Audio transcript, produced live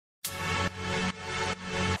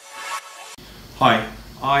Hi,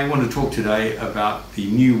 I want to talk today about the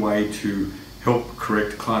new way to help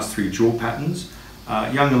correct class 3 jaw patterns.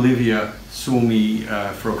 Young Olivia saw me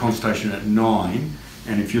for a consultation at 9,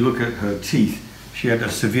 and if you look at her teeth, she had a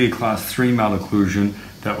severe class 3 malocclusion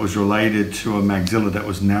that was related to a maxilla that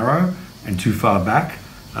was narrow and too far back,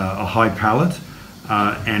 a high palate,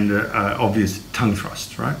 and obvious tongue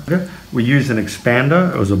thrust, right? We used an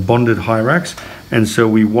expander. It was a bonded hyrax, and so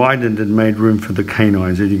we widened and made room for the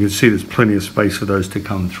canines. And you can see there's plenty of space for those to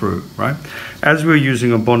come through, right? As we were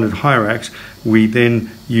using a bonded hyrax, we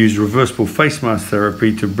then used reversible face mask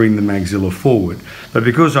therapy to bring the maxilla forward. But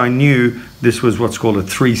because I knew this was what's called a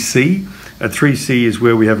 3C, a 3C is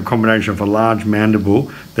where we have a combination of a large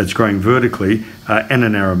mandible that's growing vertically and a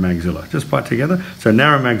narrow maxilla, just bite together. So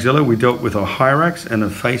narrow maxilla, we dealt with a hyrax and a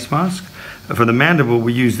face mask. For the mandible,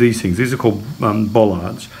 we use these things. These are called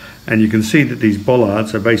bollards. And you can see that these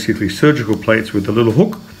bollards are basically surgical plates with a little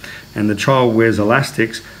hook, and the child wears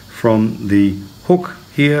elastics from the hook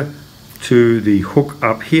here to the hook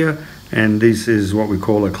up here, and this is what we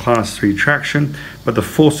call a class 3 traction, but the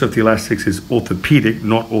force of the elastics is orthopedic,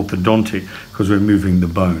 not orthodontic, because we're moving the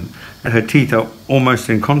bone. And her teeth are almost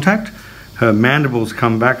in contact. Her mandibles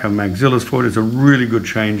come back, her maxilla's forward. It's a really good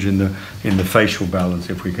change in the facial balance.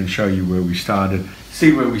 If we can show you where we started.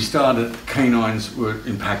 See where we started, canines were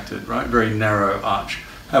impacted, right? Very narrow arch.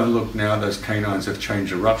 Have a look now, those canines have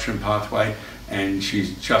changed eruption pathway, and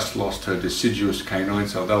she's just lost her deciduous canine,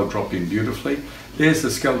 so they'll drop in beautifully. There's the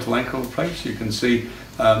skeletal ankle plates. You can see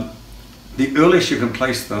the earliest you can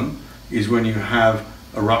place them is when you have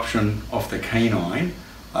eruption of the canine,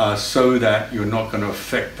 so that you're not going to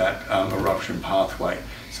affect that eruption pathway.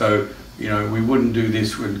 So, you know, we wouldn't do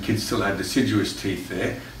this when kids still had deciduous teeth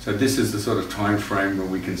there. So this is the sort of time frame where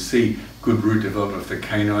we can see good root development of the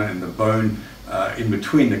canine, and the bone in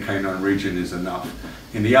between the canine region is enough.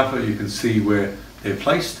 In the upper, you can see where they're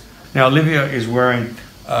placed. Now, Olivia is wearing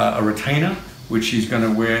a retainer, which she's going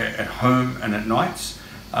to wear at home and at nights.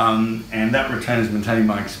 And that retainer is maintaining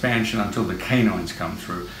my expansion until the canines come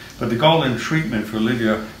through. But the goal in treatment for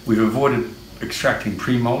Olivia, we've avoided extracting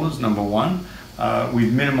premolars, number one.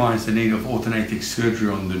 We've minimized the need of orthodontic surgery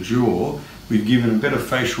on the jaw. We've given a better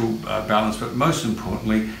facial balance, but most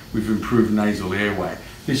importantly, we've improved nasal airway.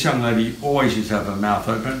 This young lady always used to have her mouth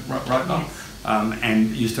open, right now, and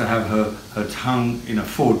used to have her tongue in a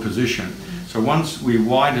forward position. So once we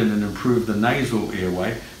widened and improved the nasal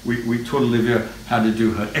airway, we taught Olivia how to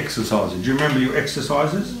do her exercises. Do you remember your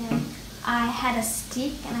exercises? Yeah. I had a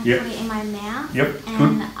stick and I Yep. put it in my mouth, Yep.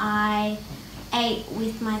 and Good. I ate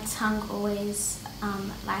with my tongue always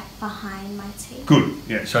like behind my teeth. Good,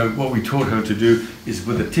 yeah. So what we taught her to do is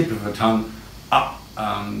with the tip of her tongue up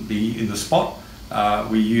in the spot.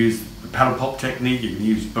 We use the paddle pop technique. You can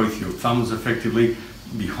use both your thumbs effectively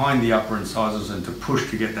behind the upper incisors and to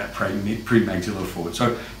push to get that pre-maxilla forward.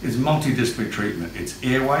 So it's multidisciplinary treatment. It's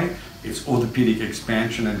airway, it's orthopedic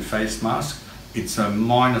expansion and face mask. It's a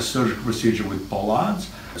minor surgical procedure with bollards.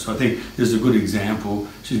 So I think this is a good example.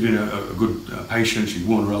 She's been a good patient. She's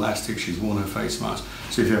worn her elastic, she's worn her face mask.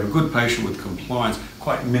 So if you have a good patient with compliance,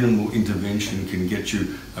 quite minimal intervention can get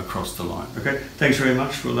you across the line. Okay, thanks very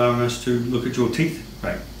much for allowing us to look at your teeth.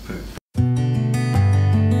 Right, perfect.